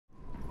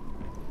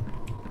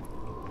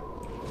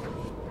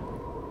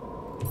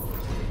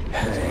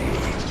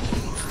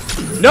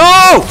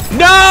No!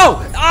 No!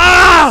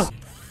 Ah!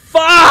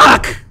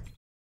 Fuck!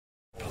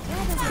 I've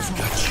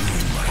got you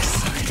in my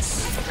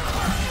sights.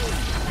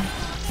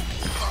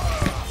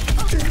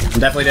 I'm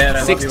definitely dead.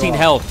 I 16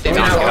 health. Get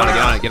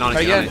on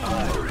it.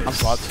 I'm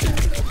swapped.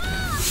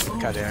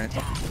 God damn it.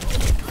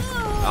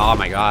 Oh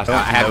my gosh.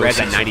 I had res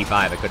at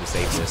 95. I couldn't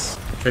save this.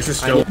 Fish is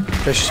still.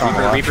 Fish is on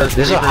the Reaper.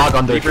 There's a hog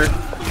on the Reaper.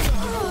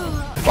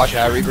 Watch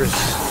out, Reapers.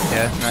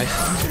 Yeah, nice.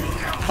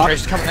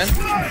 Grace is coming in.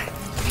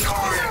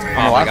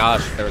 Oh my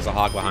gosh. There was a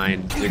hog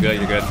behind. You're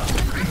good.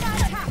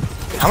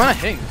 How am I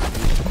hitting?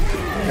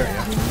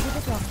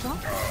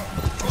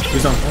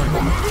 Who's on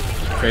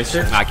point?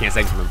 Tracer? I can't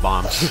save from the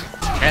bomb.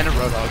 And a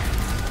roadhog.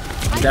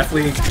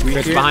 Definitely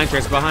weak Trace here.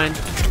 behind.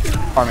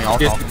 Farming all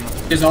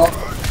Is all.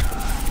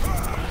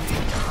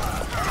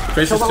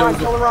 Tracer's Kill the Rhine,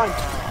 kill the Rhine.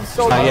 He's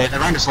so low. yeah, the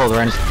Rhine is slow, The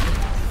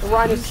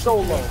Rhine is so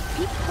low.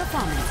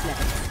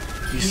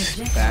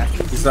 He's back.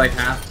 He's like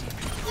half.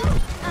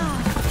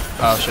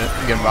 Oh shit,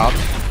 I'm getting robbed.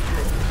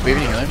 Do we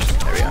have any healers?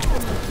 There we go.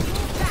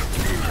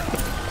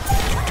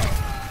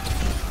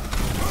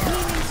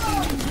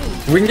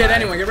 We can get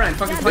anyone. Get Ryan.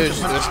 Fucking punch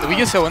him. We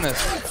can still win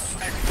this.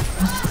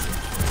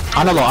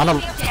 On a low.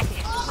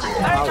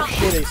 Oh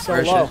shit, he's so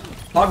low.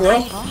 Hog low.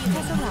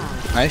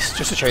 Nice,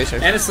 just a tracer.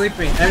 And it's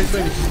sleeping. And it's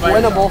sleeping. She's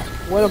fighting.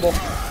 Winnable.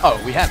 Oh,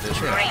 we have this,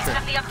 yeah.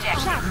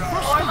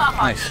 Sure.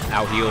 Nice.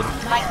 Out healed.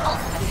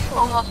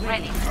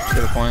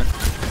 Good point.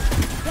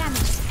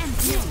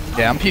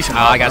 Yeah, I'm piecing Oh,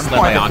 I got slid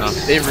by Anna.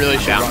 They really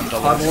should run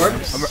double. Hog orb.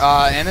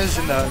 Anna's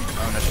in the...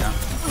 Oh, no, she's not.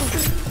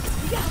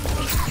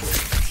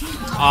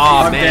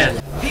 Oh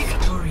man.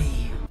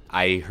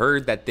 I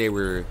heard that there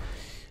were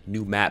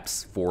new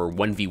maps for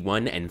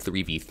 1v1 and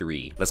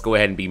 3v3. Let's go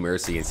ahead and be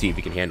Mercy and see if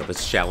we can handle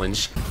this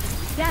challenge.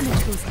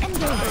 Damage boost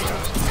engaged.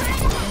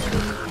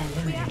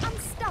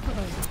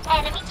 Unstoppable.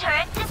 Enemy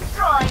turret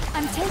destroyed.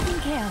 I'm taking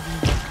care of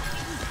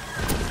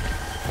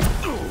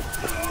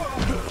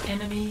you.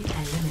 Enemy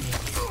eliminated.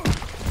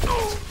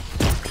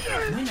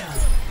 Winner.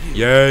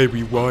 Yay,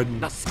 we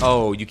won.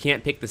 Oh, you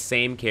can't pick the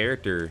same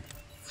character.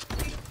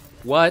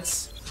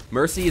 What?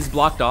 Mercy is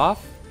blocked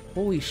off?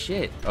 Holy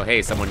shit. Oh,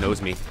 hey, someone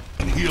knows me.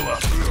 Heal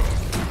up.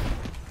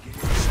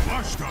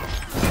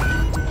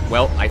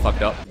 Well, I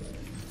fucked up.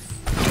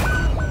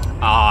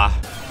 Ah.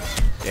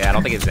 Yeah, I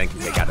don't think Zen can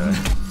take out a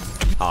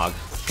hog.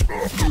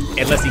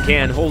 Unless he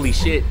can. Holy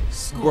shit.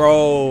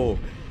 Bro,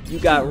 you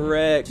got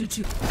wrecked.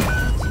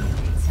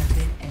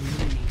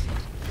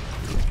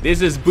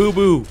 This is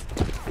boo-boo.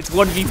 It's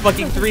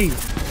 1v3.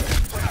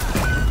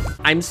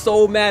 I'm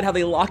so mad how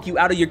they lock you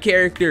out of your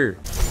character.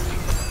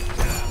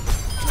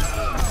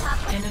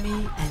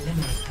 Enemy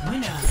eliminated.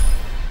 Winner.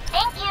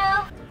 Thank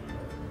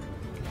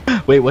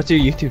you. Wait, what's your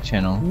YouTube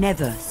channel?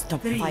 Never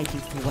stop fighting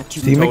for what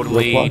you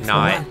Totally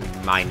not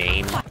my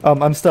name.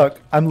 I'm stuck.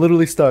 I'm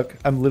literally stuck.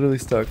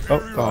 Oh,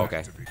 Oh,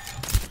 okay.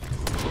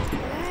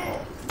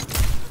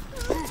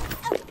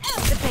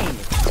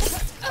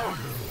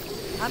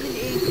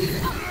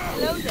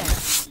 Hello there.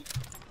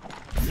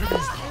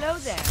 Hello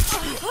there.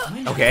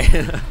 Okay.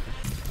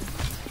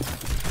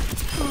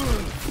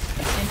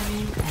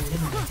 Enemy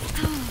eliminated.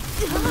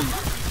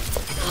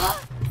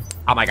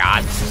 Oh my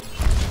god.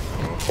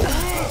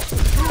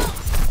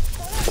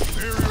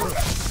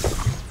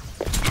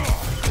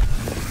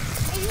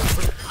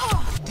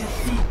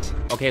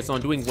 Okay, so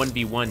I'm doing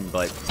 1v1,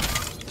 but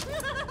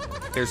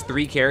there's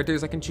 3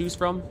 characters I can choose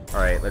from. All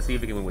right, let's see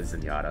if we can win with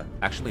Zenyatta.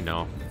 Actually,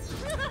 no.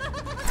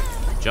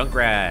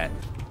 Junkrat.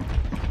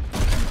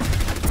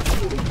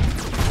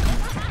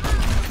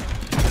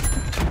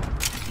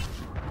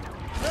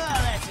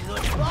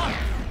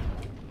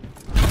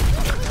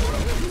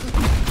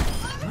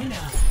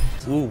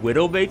 Ooh,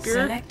 Widowmaker?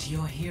 Select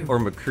your hero. Or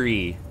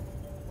McCree?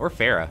 Or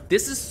Pharah?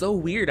 This is so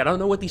weird. I don't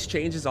know what these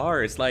changes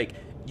are. It's like,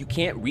 you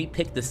can't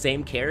repick the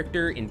same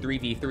character in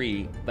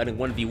 3v3, but in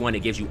 1v1 it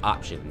gives you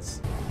options.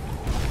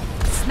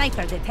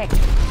 Sniper detected.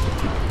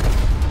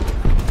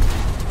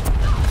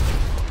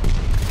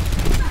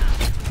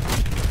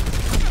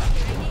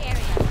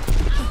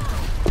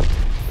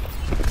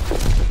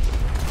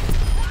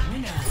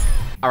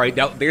 Alright,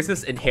 now there's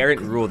this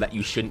inherent rule that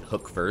you shouldn't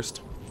hook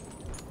first.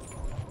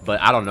 But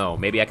I don't know.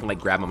 Maybe I can like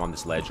grab him on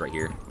this ledge right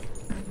here.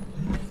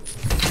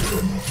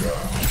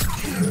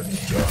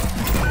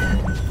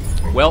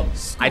 Well,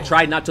 I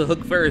tried not to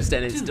hook first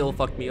and it still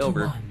fucked me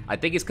over. I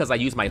think it's because I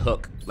used my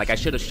hook. Like I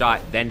should have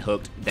shot, then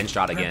hooked, then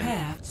shot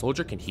again.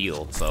 Soldier can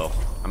heal, so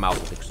I'm out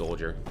to pick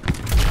Soldier.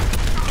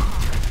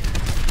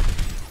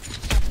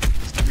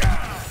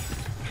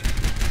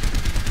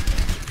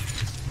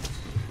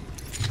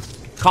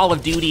 Call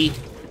of Duty.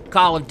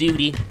 Call of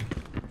Duty.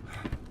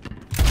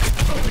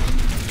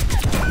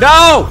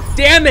 No!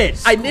 Damn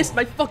it! I missed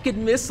my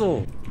fucking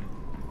missile.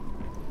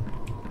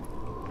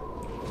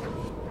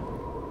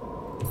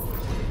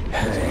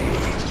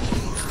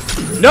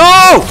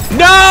 No!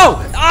 No!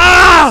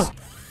 Ah!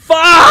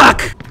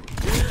 Fuck!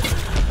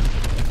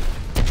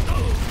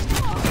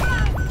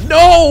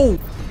 No!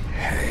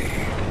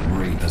 Hey,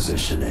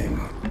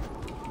 repositioning.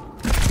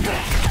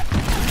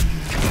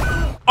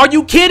 Are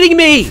you kidding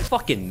me?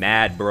 Fucking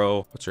mad,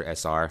 bro. What's your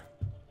SR?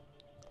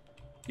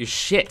 Your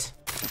shit.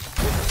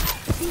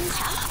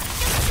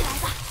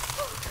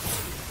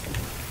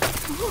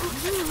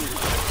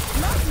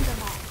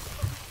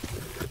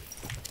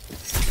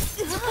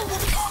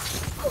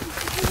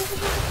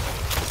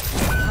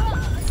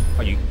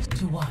 Are you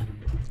 2-1.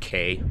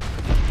 okay?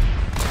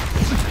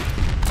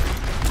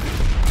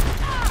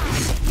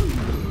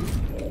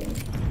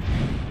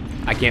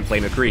 I can't play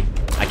McCree.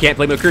 I can't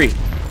play McCree.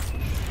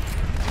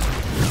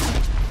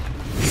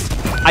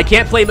 I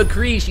can't play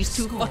McCree. She's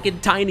too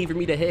fucking tiny for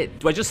me to hit.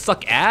 Do I just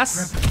suck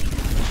ass?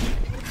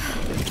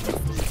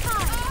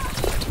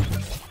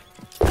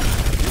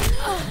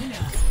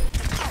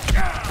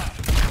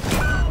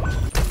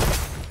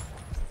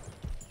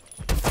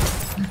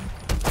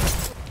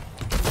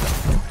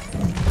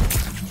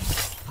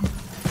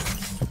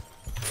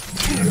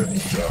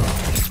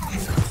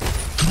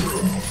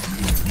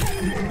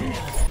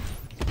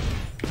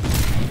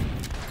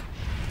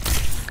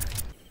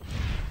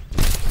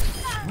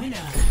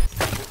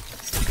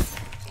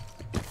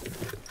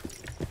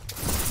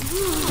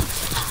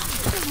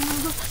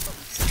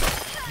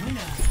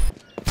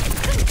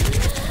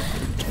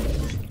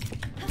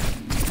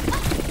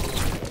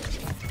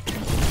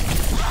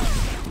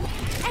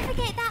 Ever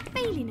get that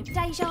feeling of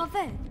deja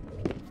vu?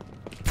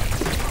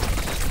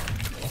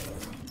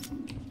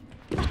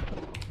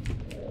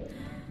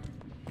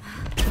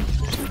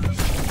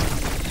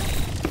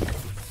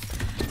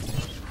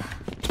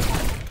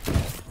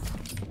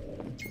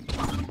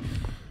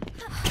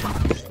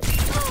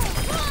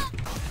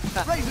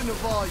 Raising the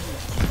volume.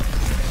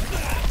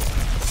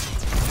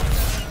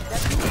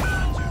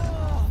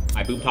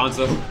 I booped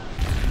Hanzo.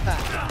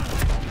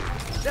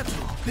 That's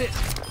a bit.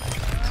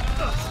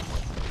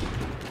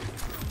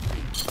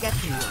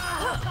 Get you.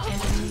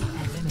 Enemy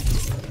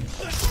eliminated.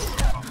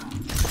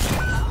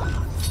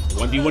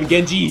 1v1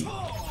 Genji.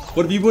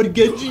 1v1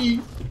 Genji.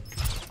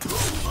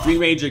 Green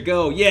Ranger,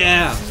 go.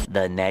 Yeah.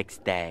 The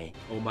next day.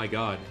 Oh my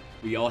god.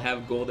 We all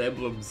have gold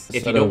emblems.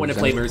 If you don't want to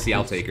play Mercy,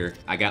 I'll take her.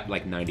 I got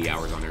like 90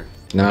 hours on her.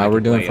 Nah, we're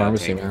doing play,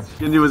 pharmacy, man.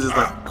 Genji was just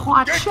like,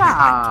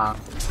 Quacha!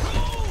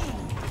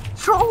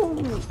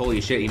 Holy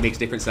shit, he makes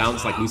different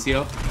sounds like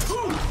Lucio.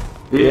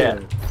 Yeah.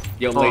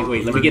 Yo,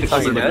 wait, let me get a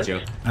closer look at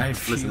you. I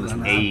feel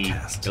an Hey,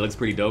 outcast. it looks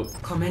pretty dope.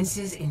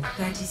 Commences in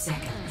 30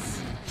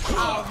 seconds.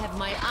 I'll have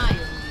my eye on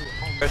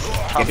you.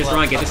 Get this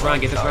Ryan, get this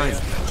Ryan, get this Ryan.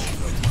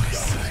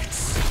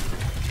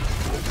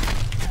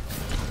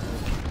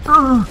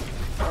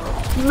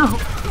 No.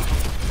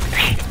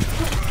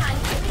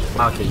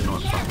 Okay, you know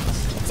what? Fuck.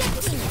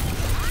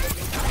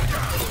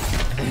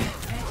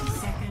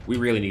 We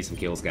really need some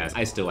kills, guys.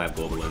 I still have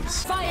gold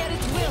limbs. Fire at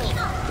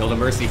will. Kill the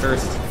Mercy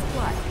first.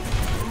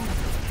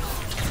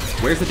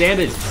 Where's the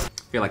damage? I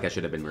feel like I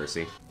should have been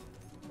Mercy.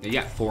 You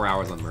got 4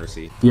 hours on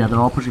Mercy. Yeah, they're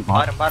all pushing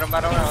bot. Bottom.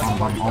 Bottom.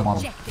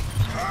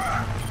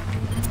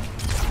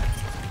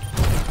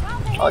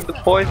 On the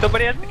point.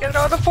 Somebody has to get it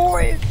on the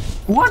point.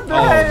 What the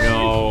Oh heck?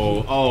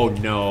 no. Oh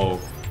no.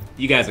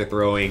 You guys are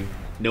throwing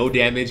no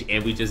damage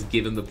and we just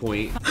give him the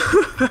point.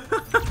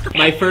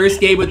 My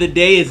first game of the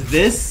day is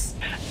this?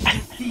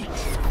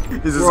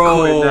 This is Bro.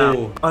 quit now.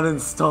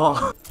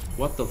 Uninstall.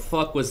 What the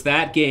fuck was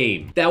that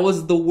game? That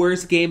was the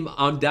worst game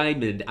on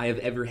Diamond I have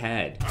ever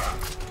had.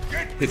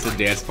 It's a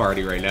dance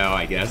party right now,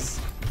 I guess.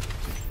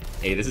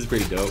 Hey, this is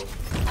pretty dope.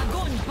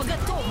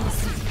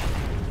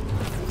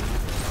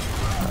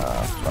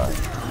 Fuck.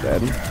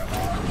 Dead.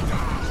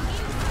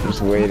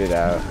 Just wait it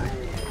out.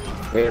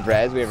 We have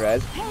res.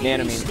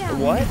 Nano mean.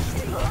 What?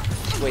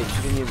 Wait,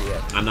 she didn't use it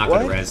yet. I'm not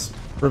gonna res.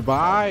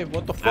 Revive.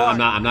 What the fuck?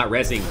 I'm not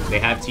resing. They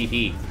have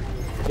TP.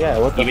 Yeah,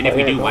 what the Even if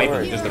we do wipe,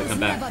 it, it's just gonna come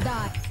back.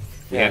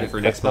 We have it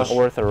for next push. That's not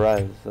worth a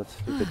res. That's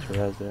stupid to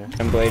res there.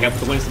 I'm blading. Help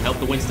the Winston, help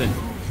the Winston.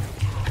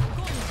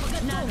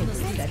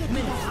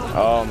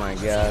 Oh my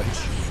god.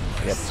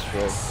 Yep,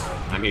 shit.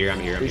 I'm here.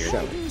 Please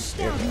show me.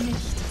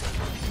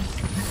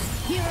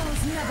 Here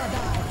we go.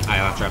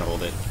 I'll try to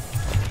hold it.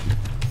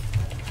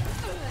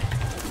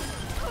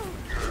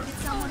 Did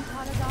someone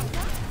call a doctor?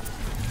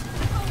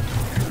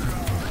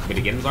 Can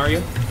you get him,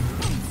 Zarya?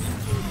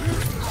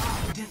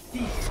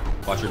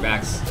 Watch your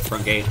backs.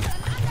 Front gate.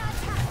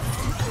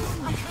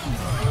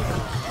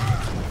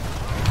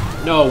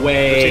 No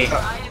way!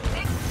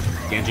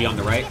 Genji on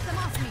the right.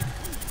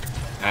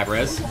 I have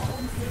res.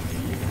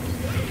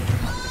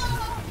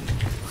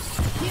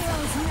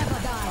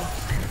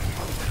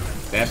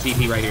 They have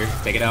TP right here.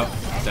 Take it out.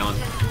 It's down.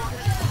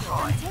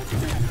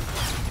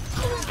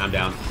 I'm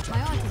down.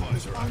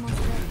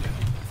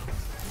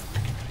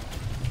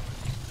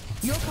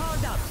 You're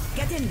powered up.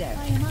 Get in there.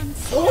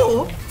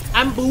 Oh!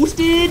 I'm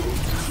boosted!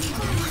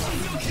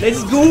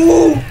 Let's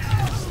go!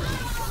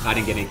 I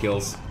didn't get any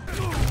kills.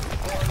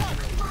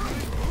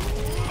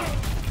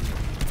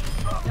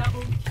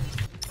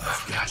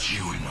 I've got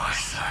you in my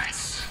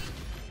sights.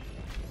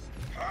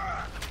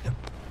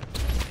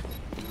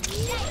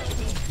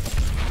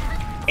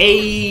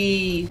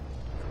 Ayy!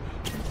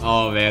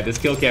 Oh man, this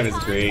kill cam is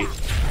great.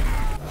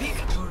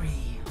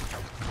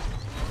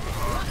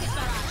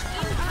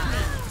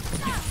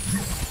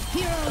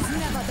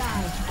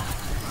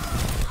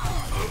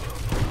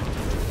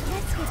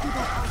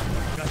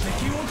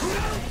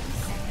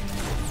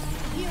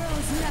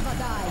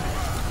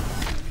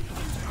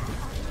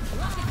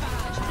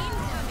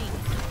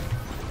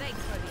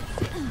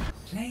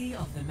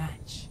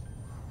 match.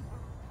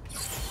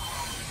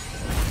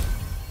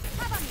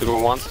 Did we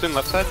want Stin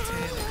left side?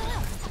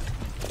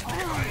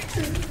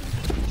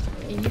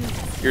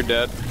 You're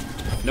dead.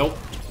 Nope.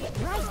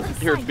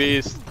 You're a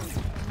beast.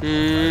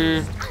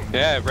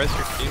 Yeah, rest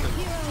your team and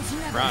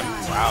run.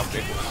 Wow,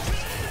 big one.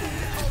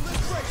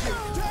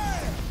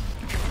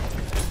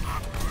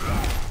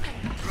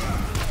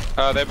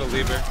 Oh, they have a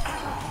lever.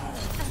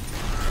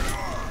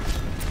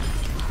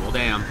 Well,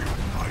 damn.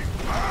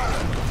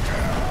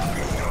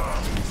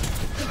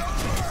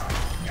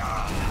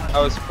 I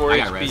was 4 I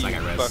got HP, res, I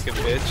got you res. fucking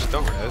bitch.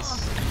 Don't res.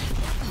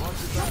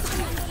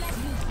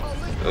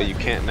 Oh, you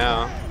can't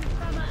now.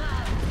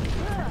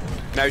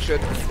 Now you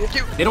should. Thank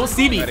you. They don't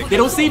see me. They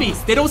don't see me.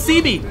 They don't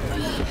see me.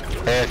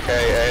 AFK,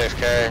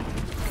 AFK.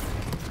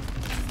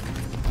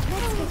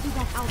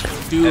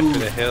 Dude, Head for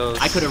the hills.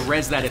 I could have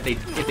res that if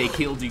they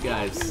killed you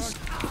guys.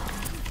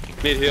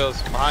 Need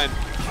heals. Behind.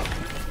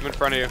 I'm in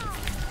front of you.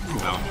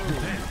 Wow.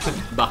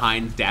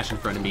 Behind, dash in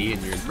front of me,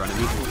 and you're in front of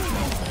me.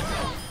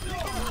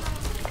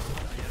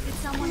 Did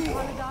someone call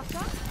a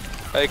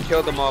doctor? I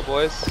killed them all,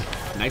 boys.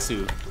 Nice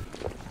suit.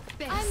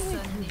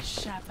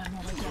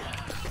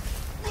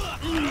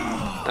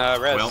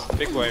 Res. Well.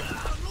 Big boy.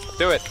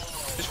 Do it.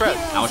 Just res.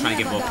 I was trying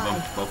to get both of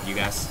them, both of you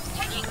guys.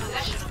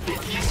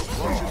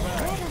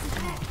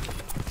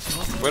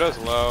 Widow's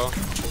low.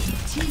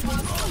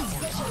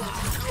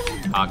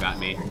 Ah, got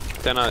me.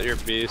 Then your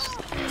beast.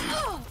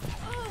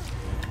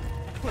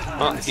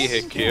 Oh, he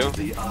hit Q.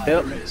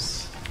 Yep.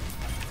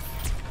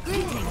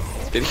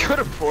 Did he go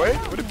to boy?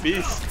 What a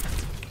beast.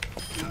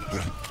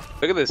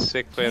 Look at this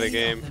sick play of the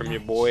game from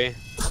your boy.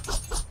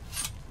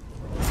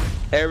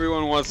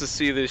 Everyone wants to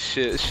see this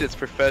shit. This shit's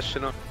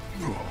professional.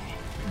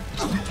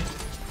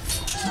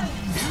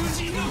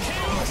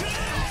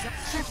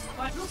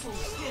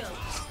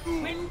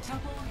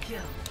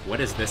 What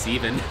is this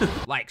even?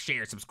 Like,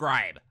 share,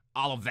 subscribe,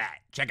 all of that.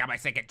 Check out my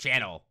second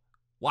channel.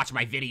 Watch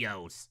my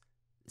videos.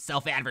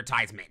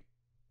 Self-advertisement.